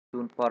ជូ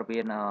នព័ត៌មា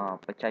ន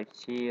បច្ចេកវិ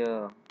ទ្យា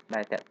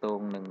ដែលតាក់ទង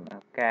នឹង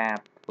ការ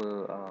ធ្វើ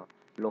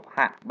លោ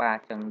ហៈបាទ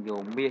អញ្ចឹងយ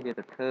កមាសយក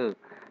ទៅធ្វើ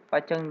បា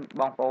ទអញ្ចឹង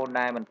បងប្អូន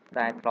ដែលមិន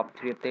ដែលធ្លាប់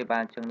ជ្រាបទេបា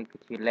ទអញ្ចឹងនេះគឺ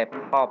ជា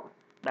laptop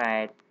ដែ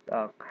ល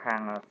ខា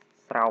ង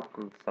ស្រោប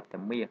គឺសុទ្ធតែ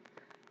មាស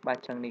បាទអ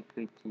ញ្ចឹងនេះ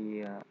គឺជា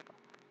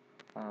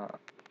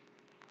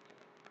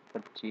ពិ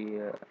តជា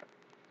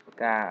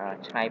ការ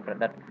ច្នៃប្រ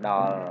ឌិតដ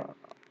ល់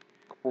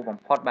ខ្ពស់បំ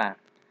ផុតបាទអ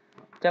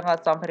ញ្ចឹង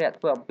សម្ភារៈ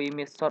ធ្វើអំពី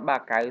មាសសុទ្ធបាទ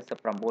 99.99%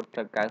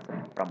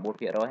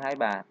 ហើយ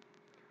បាទ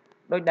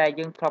ដោយដែល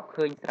យើងធ្លាប់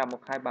ឃើញស្រាប់ម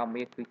កហើយបើ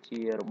មាសគឺ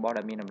ជារបស់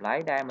ដែលមានតម្លៃ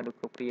ដែលមនុស្ស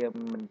គ្រប់គ្នា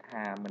មិន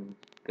ថាមិន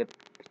គិត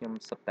ខ្ញុំ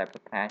សុទ្ធតែប្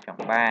រាថ្នាច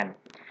ង់បាន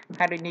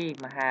ហើយដូចនេះ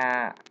មហា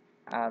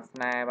ស្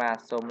នេហ៍បាទ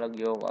សូមលើក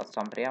យកស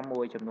ម្ភារៈ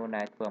មួយចំនួន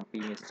ដែលធ្វើអំពី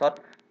មាសសុទ្ធ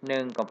និ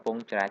ងកំពុង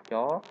ចរាច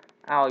រណ៍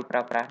ឲ្យប្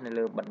រើប្រាស់នៅ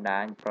លើបណ្ដា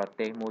ញប្រ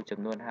ទេសមួយចំ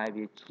នួនហើយ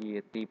វាជា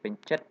ទីពេញ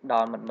ចិត្តដ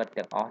ល់មិត្តមិត្ត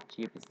ទាំងអស់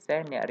ជាពិសេស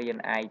អ្នករៀន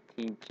IT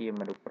ជា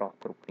មនុស្សប្រុស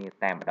គ្រប់គ្នា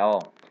តែម្ដង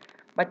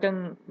បាទចឹង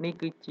នេះ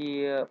គឺជា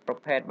ប្រ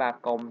ភេទបាទ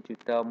កុំព្យូ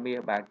ទ័រមាស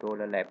បាទ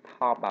Gold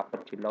Laptop បាទពិ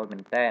តជាលយមែ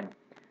នតើ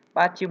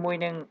បាទជាមួយ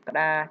នឹងក្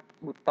តារ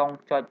ប៊ូតុង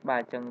ចុចបា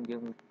ទចឹងយើ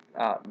ង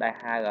ដែល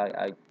ហៅឲ្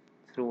យ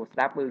ស្រួលស្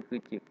ដាប់គឺ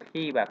ជា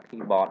key បាទ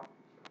keyboard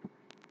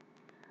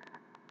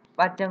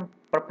បាទចឹង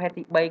ប្រភេទ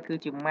ទី3គឺ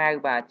ជាម៉ៅ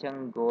បាទចឹង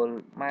Gold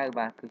ម៉ៅ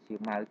បាទគឺជា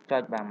ម៉ៅចុ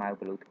ចបាទម៉ៅ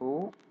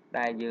Bluetooth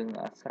ដែលយើង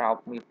ស្រោប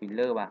មាសពី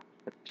លើបាទ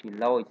ពិតជា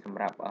លយសម្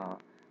រាប់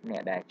អ្ន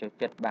កដែលចូល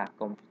ចិត្តបាទ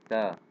កុំព្យូ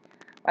ទ័រ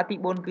បាទទី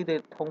4គឺទៅ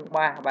ធុង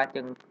បាសបាទ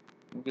ចឹង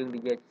យើង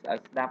និយាយឲ្យ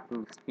ស្ដាប់គឺ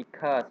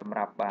speaker សម្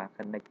រាប់បាទ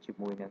connect ជា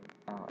មួយនឹង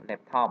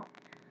laptop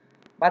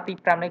បាទទី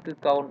5នេះគឺ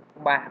កូន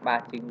បាសបា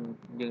ទ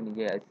យើងនិ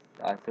យាយ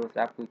ឲ្យស្រួលស្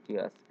ដាប់គឺជា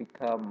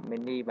speaker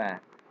mini បាទ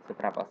ស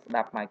ម្រាប់ស្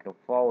ដាប់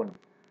microphone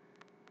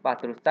បាទ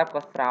ទូរស័ព្ទ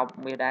ក៏ស្រោប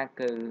មាសដែរ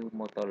គឺ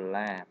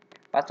Motorola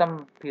បាទសម្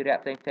ភារៈ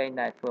ផ្សេងៗ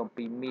ដែលធ្វើអំ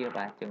ពីមាស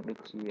បាទចឹងដូច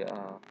ជា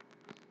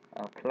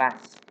plus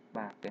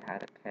បាទគេហៅ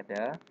ថា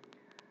header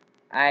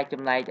ឯ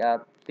ចំណែក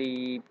ទី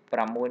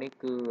6នេះ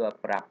គឺ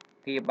ប្រាប់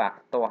គៀបបាទ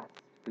ផ្ទាស់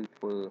គឺ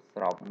ធ្វើ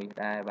ស្រោបមាស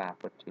ដែរបាទ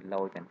ពិតជាល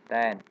យមែន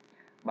តើ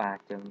បាទ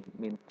ចឹង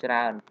មានច្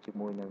រើនជា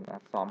មួយនឹង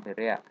សម្ភា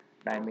រៈ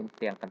ដែលមាន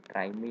ទាំងកន្ត្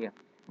រៃមាស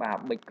បាទ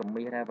ប៊ិចក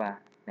មាសដែរបាទ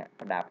អ្នក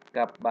ប្រដាប់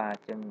កັບបាទ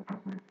ចឹង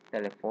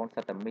telephone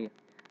សុទ្ធតែមាស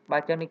បា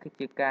ទចឹងនេះគឺ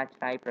ជាការ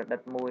ច្នៃប្រឌិត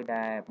មួយ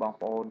ដែលបង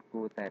ប្អូន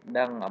គួរតែ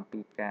ដឹងអំ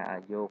ពីការ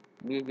យក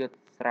មាសយក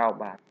ស្រោប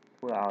បាទ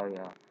ធ្វើឲ្យ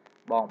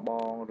ប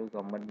ងឬ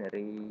ក៏មិត្តនា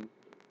រី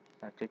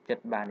ចូលចិត្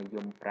តបាននិយ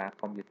មប្រើ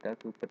កុំព្យូទ័រ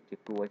គឺពិតជា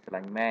គួរឲ្យស្រ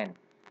ឡាញ់មែន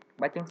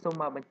បាទចឹងសូ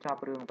មបញ្ចប់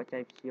រឿងបច្ចេ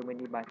កវិទ្យាមួយ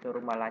នេះបាទចូល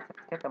រួម like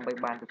subscribe ដើម្បី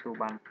បានទទួល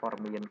បានព័ត៌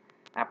មាន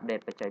អាប់ដេត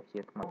បច្ចេកវិទ្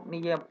យាថ្មីនិ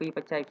យាយអំពីប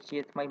ច្ចេកវិទ្យា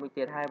ថ្មីមួយ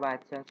ទៀតហើយបាទ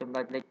ចឹងចំ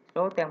ណុចលេចធ្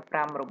លោទាំង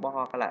5រប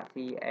ស់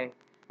Galaxy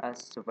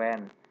S7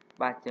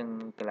 បាទចឹង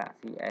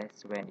Galaxy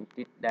S7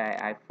 Edge ដែល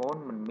iPhone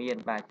មិនមាន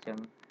បាទចឹង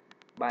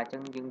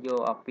យើងយ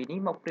កពីនេះ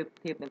មកប្រៀប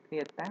ធៀបនឹងគ្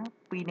នាតើ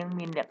ពីរនឹង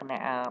មានលក្ខ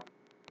ណៈ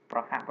ប្រ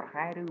ហាក់ប្រ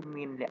ហែលឬ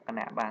មានលក្ខ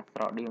ណៈបាទស្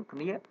រដៀងគ្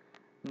នា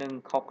នឹង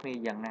ខុសគ្នា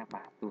យ៉ាងណា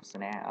បាទទស្ស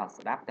នា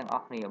ស្ដាប់ទាំងអ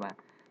ស់គ្នាបាទ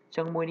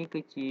ចឹងមួយនេះ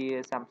គឺជា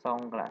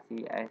Samsung Galaxy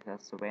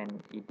S7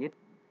 Edge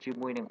ជា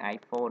មួយនឹង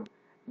iPhone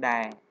ដែ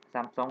ល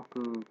Samsung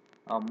គឺ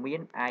មា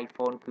ន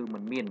iPhone គឺមិ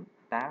នមាន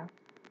តើ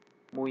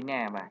មួយ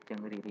ណាបាទចឹង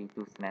រីករាយទ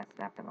ស្សនាស្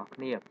ដាប់ទាំងអស់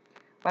គ្នា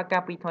បាទកា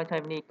លពីថ្មី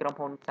ៗនេះក្រុម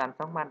ហ៊ុន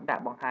Samsung បានដា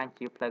ក់បង្ហាញ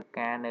ជាផ្លូវ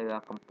ការនៅ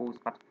កម្ពុជា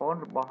smartphone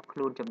របស់ខ្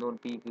លួនចំនួន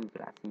2គឺ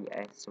Galaxy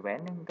S7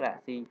 និង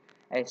Galaxy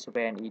S7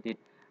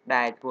 Edge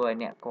ដែលធ្វើឲ្យ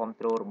អ្នកគ្រប់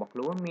គ្រងរបស់ខ្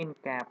លួនមាន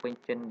ការពេញ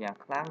ចិត្តយ៉ាង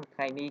ខ្លាំងថ្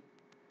ងៃនេះ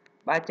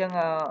បាទអញ្ចឹង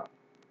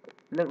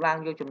លើកឡើង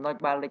យកចំណុច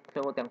បាទលេចធ្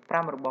លោទាំង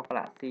5របស់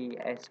Galaxy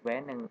S7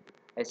 និង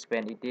S7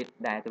 Edge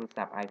ដែលទូរ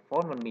ស័ព្ទ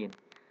iPhone មិនមាន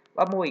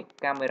បាទមួយ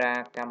កាមេរ៉ា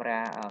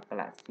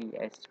Galaxy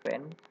S7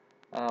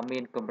 មា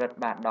នកម្រិត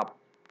បាទ12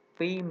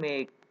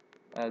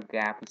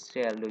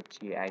 megapixel ដូច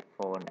ជា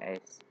iPhone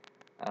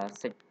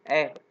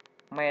S6s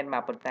មែនម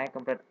កប៉ុន្តែក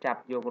ម្រិតចា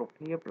ប់យករូប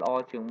ភាពល្អ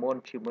ជាងមុន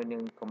ជាមួយនឹ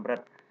ងកម្រិ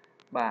ត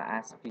បាទ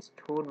aspect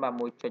ratio បាទ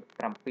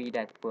1.7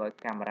 ដែលធ្វើឲ្យ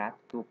កាមេរ៉ាទ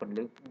ទួលពន្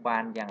លឺបា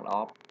នយ៉ាងល្អ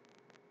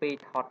ពេល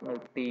ថតនៅ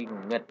ទីង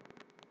ងឹត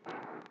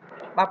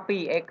បាទពី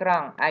អេក្រ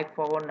ង់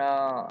iPhone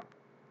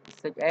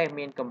 6s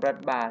មានកម្រិត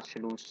បាទ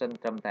resolution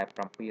ត្រឹមតែ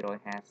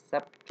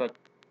750ចុច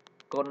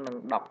គុណនឹង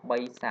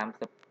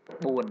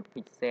1334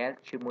 pixel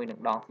ជាមួយនឹង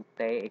ដងស៊ី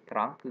តេអេក្រ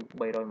ង់គឺ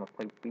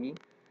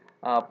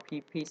322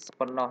 pps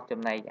ប៉ុណ្ណោះចំ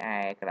ណែកឯ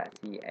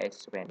Galaxy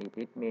S7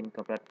 Edge មានក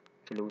ម្រិត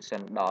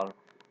resolution ដល់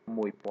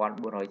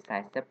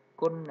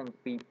1440គុណនឹង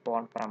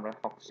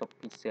2560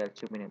 pixel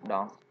ជាមួយនឹងដ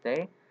ងស៊ីតេ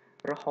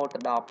រហូត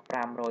ដល់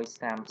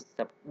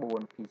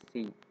534 pc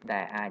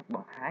ដែលអាចប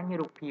ង្ហាញ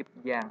រូបភាព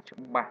យ៉ាងច្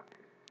បាស់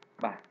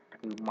បាទ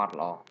គឺម៉ត់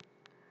ល្អ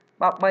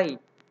បាទ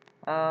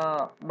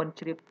3មិន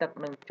ជ្រាបទឹក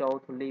នឹងចូល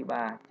ធូលី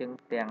បាទចឹង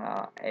ទាំង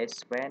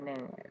S7 និង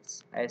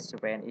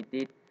S7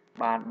 Edge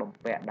បានបំ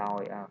ពាក់ដោ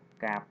យ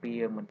ការពា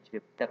រមិនជ្រា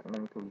បទឹកនឹ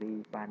ងធូលី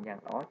បានយ៉ាង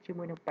ល្អជា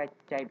មួយនឹងបច្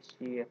ចេកវិទ្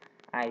យា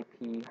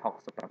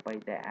IP68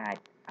 ដែលអាច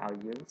ឲ្យ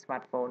យើង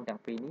smartphone ទាំ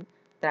ងពីរនេះ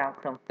ត្រាំ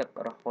ក្នុងទឹក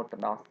រហូត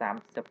ដល់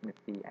30នា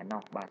ទីឯ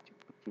ណោះបាទជា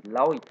ល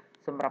យ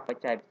សម្រាប់ប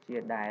ច្ចេកវិទ្យា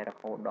ដែលរ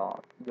ហូតដល់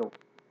យក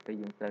ពេល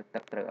យើងត្រូវទឹ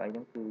កត្រូវអីហ្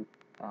នឹងគឺ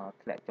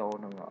ធ្លាក់ចូល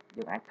នឹង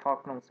យើងអាចថត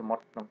ក្នុងសមុ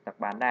ទ្រក្នុងទឹក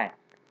បានដែរ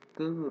គឺ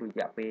គឺរ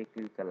យៈពេល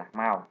គឺកន្លះ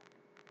ម៉ោង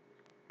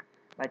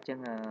បាទអញ្ចឹង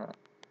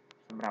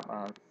សម្រាប់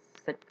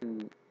សិចគឺ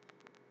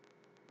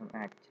នឹង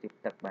អាចជ្រាប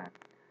ទឹកបាទ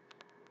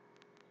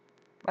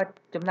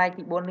ចំណែក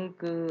ទី4នេះ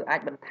គឺអា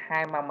ចបន្ថែ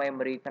មមក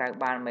memory ក្រៅ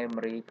បាន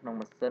memory ក្នុង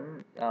ម៉ាស៊ីន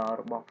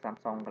របស់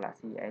Samsung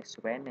Galaxy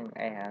S7 និង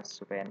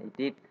S7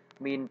 Edge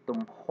មានទំ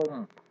ហំ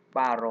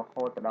បាទរ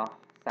ហូតដល់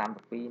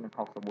 32 និង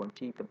 64G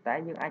ប៉ុន្តែ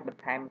យើងអាចប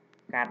ន្ថែម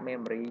កាត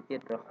memory ទៀ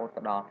តរហូត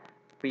ដល់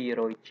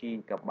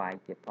 200GB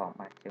ទៀតផង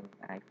បាទអញ្ចឹង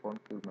iPhone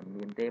គឺមិន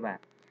មានទេបាទ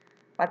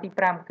ទី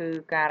5គឺ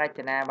ការរច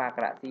នាបាទ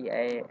Galaxy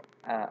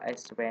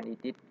S7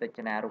 Edge រច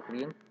នារូប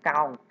រាង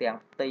កោងទាំង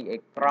ផ្ទៃអេ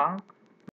ក្រង់